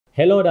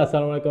Hello dan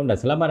Assalamualaikum dan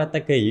selamat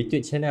datang ke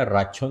YouTube channel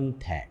Racun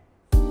Tech.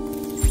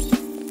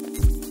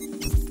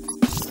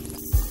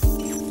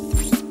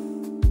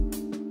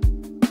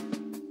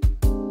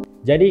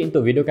 Jadi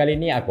untuk video kali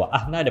ini aku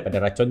Ahnaf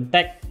daripada Racun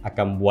Tech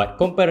akan buat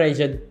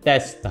comparison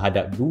test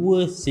terhadap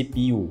dua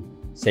CPU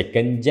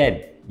second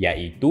gen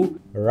iaitu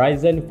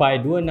Ryzen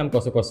 5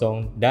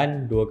 2600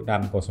 dan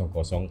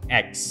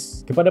 2600X.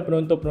 Kepada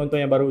penonton-penonton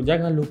yang baru,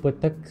 jangan lupa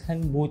tekan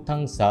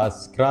butang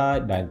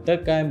subscribe dan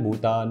tekan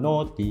butang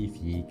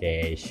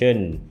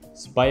notification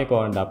supaya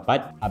korang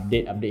dapat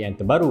update-update yang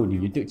terbaru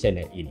di YouTube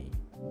channel ini.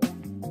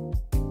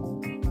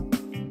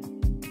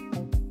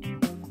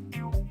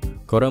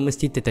 Korang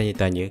mesti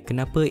tertanya-tanya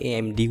kenapa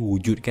AMD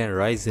wujudkan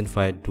Ryzen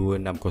 5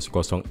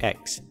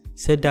 2600X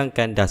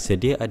sedangkan dah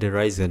sedia ada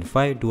Ryzen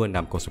 5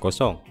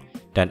 2600.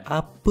 Dan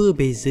apa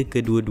beza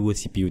kedua-dua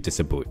CPU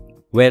tersebut?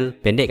 Well,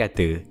 pendek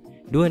kata,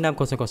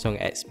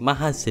 2600X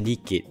mahal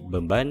sedikit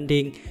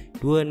berbanding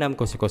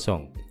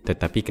 2600.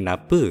 Tetapi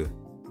kenapa?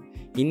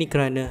 Ini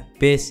kerana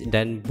base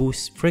dan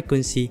boost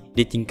frekuensi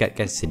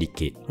ditingkatkan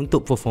sedikit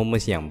untuk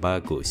performance yang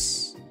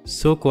bagus.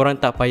 So, korang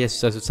tak payah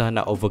susah-susah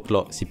nak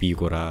overclock CPU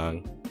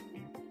korang.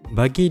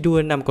 Bagi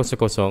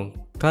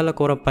 2600, kalau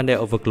korang pandai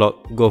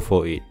overclock, go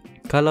for it.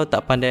 Kalau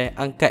tak pandai,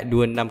 angkat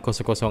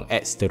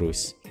 2600X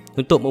terus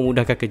untuk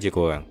memudahkan kerja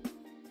korang.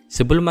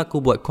 Sebelum aku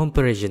buat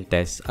comparison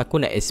test, aku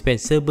nak explain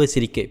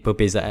sedikit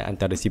perbezaan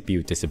antara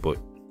CPU tersebut.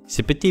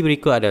 Seperti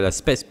berikut adalah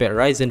spek-spek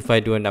Ryzen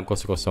 5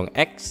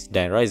 2600X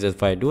dan Ryzen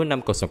 5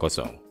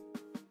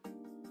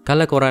 2600.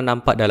 Kalau korang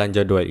nampak dalam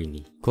jadual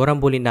ini, korang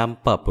boleh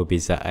nampak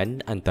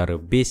perbezaan antara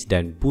base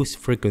dan boost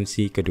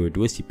frekuensi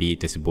kedua-dua CPU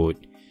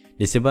tersebut.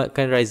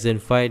 Disebabkan Ryzen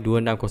 5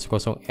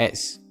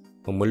 2600X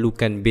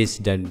memerlukan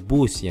base dan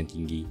boost yang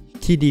tinggi,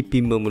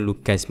 TDP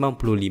memerlukan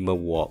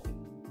 95W.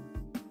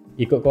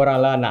 Ikut korang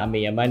lah nak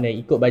ambil yang mana,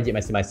 ikut bajet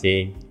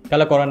masing-masing.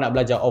 Kalau korang nak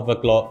belajar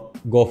overclock,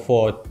 go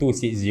for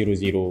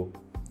 2600.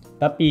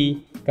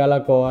 Tapi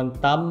kalau korang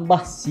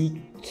tambah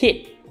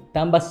sikit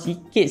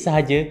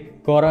sahaja,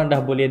 korang dah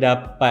boleh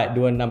dapat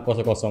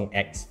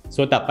 2600X.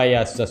 So tak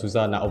payah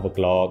susah-susah nak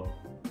overclock.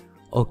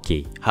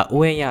 Okey,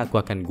 hardware yang aku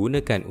akan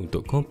gunakan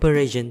untuk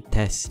comparison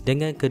test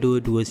dengan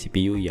kedua-dua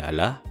CPU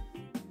ialah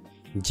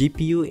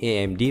GPU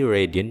AMD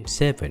Radeon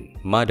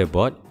 7,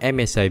 motherboard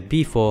MSI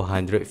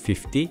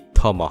B450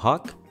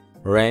 Tomahawk,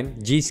 RAM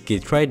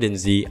G-Skill Trident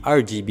Z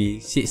RGB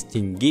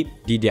 16GB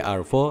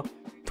DDR4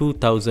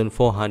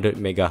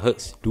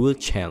 2400MHz dual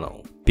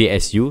channel,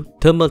 PSU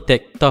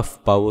Thermaltake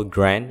Tough Power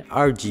Grand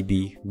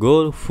RGB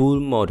Gold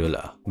Full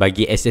Modular.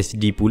 Bagi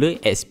SSD pula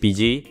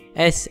XPG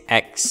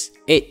SX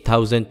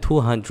 8200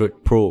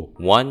 Pro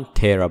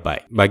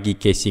 1TB. Bagi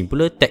casing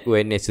pula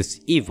TechWare Nexus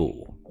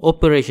Evo.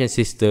 Operation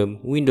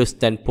System Windows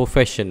 10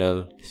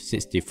 Professional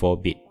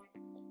 64-bit.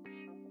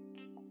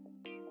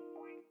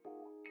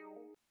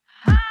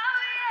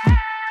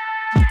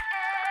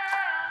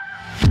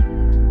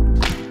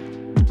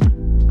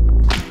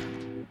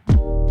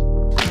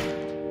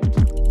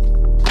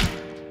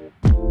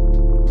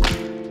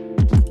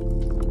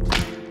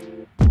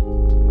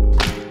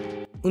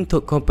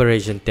 Untuk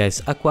comparison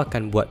test, aku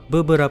akan buat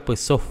beberapa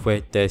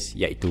software test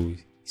iaitu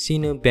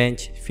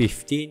Cinebench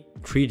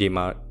 15, 3D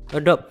Mark,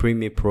 Adobe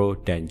Premiere Pro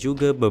dan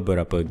juga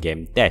beberapa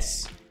game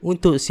test.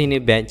 Untuk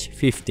Cinebench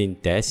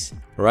 15 test,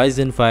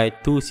 Ryzen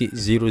 5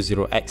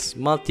 2600X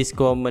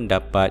multiscore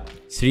mendapat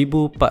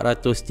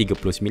 1439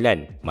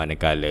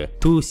 manakala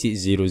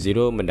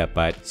 2600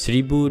 mendapat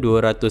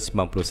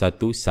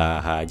 1291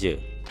 sahaja.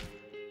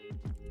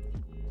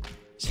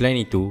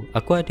 Selain itu,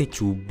 aku ada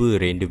cuba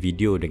render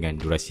video dengan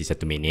durasi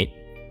 1 minit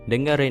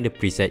dengan render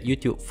preset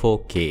YouTube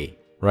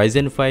 4K.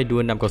 Ryzen 5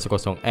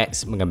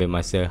 2600X mengambil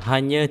masa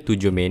hanya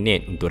 7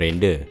 minit untuk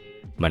render,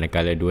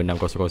 manakala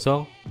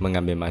 2600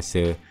 mengambil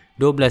masa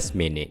 12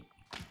 minit.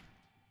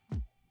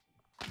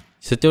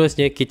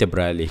 Seterusnya kita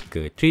beralih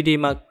ke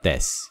 3D Mark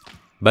test.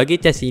 Bagi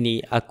test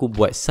ini, aku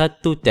buat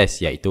satu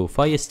test iaitu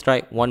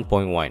Firestrike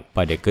 1.1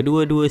 pada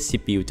kedua-dua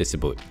CPU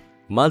tersebut.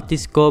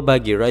 Multiscore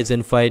bagi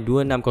Ryzen 5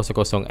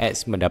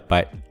 2600X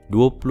mendapat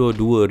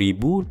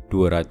 22,269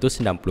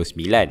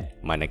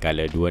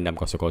 manakala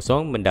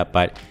 2600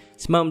 mendapat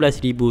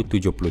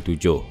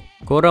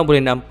 19,077. Korang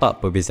boleh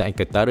nampak perbezaan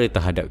ketara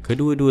terhadap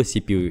kedua-dua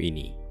CPU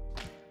ini.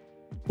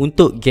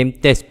 Untuk game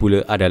test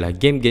pula adalah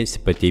game-game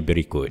seperti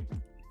berikut.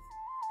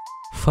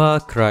 Far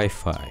Cry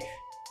 5,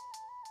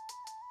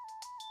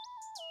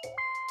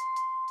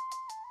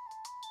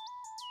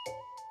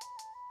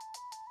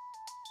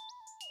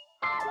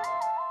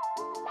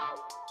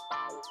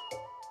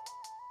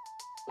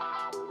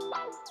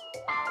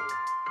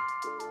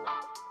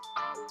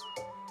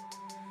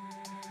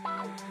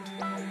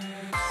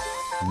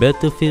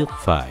 Battlefield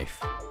 5,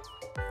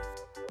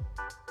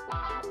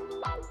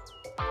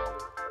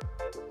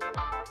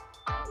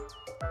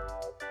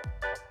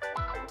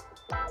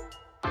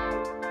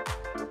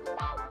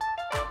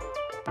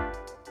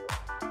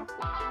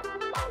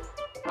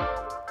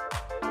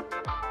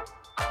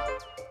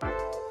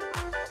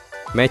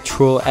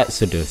 Metro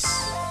Exodus,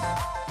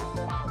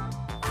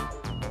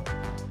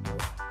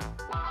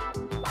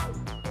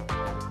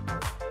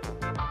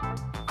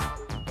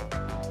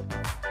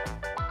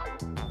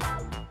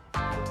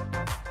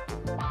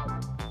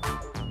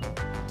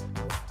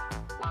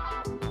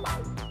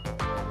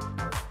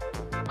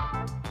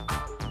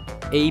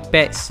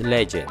 Apex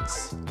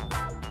Legends.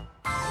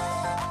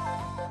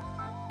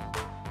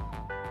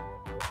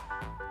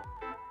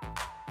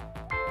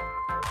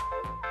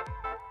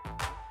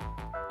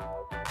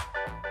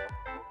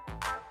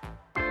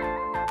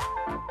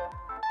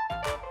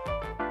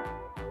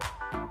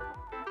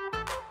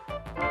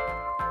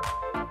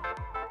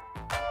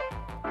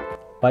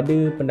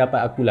 Pada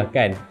pendapat akulah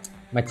kan,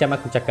 macam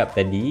aku cakap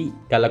tadi,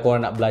 kalau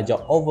korang nak belajar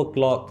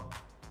overclock,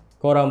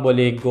 korang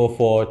boleh go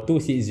for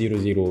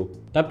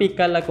 2600. Tapi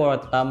kalau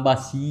korang tambah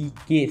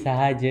sikit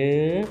sahaja,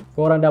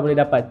 korang dah boleh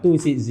dapat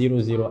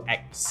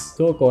 2600X.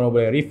 So korang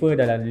boleh refer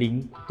dalam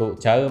link untuk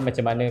cara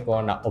macam mana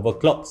korang nak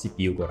overclock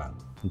CPU korang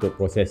untuk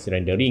proses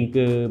rendering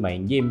ke,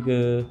 main game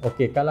ke.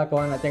 Ok, kalau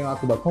korang nak tengok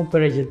aku buat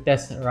comparison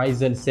test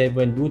Ryzen 7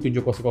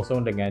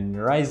 2700 dengan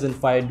Ryzen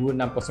 5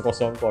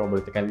 2600, korang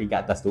boleh tekan link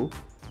kat atas tu.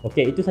 Ok,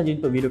 itu sahaja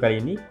untuk video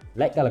kali ini.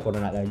 Like kalau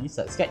korang nak lagi,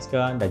 subscribe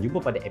sekarang dan jumpa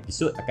pada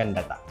episod akan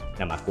datang.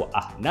 Nama aku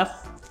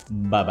Ahnaf.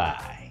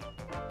 Bye-bye.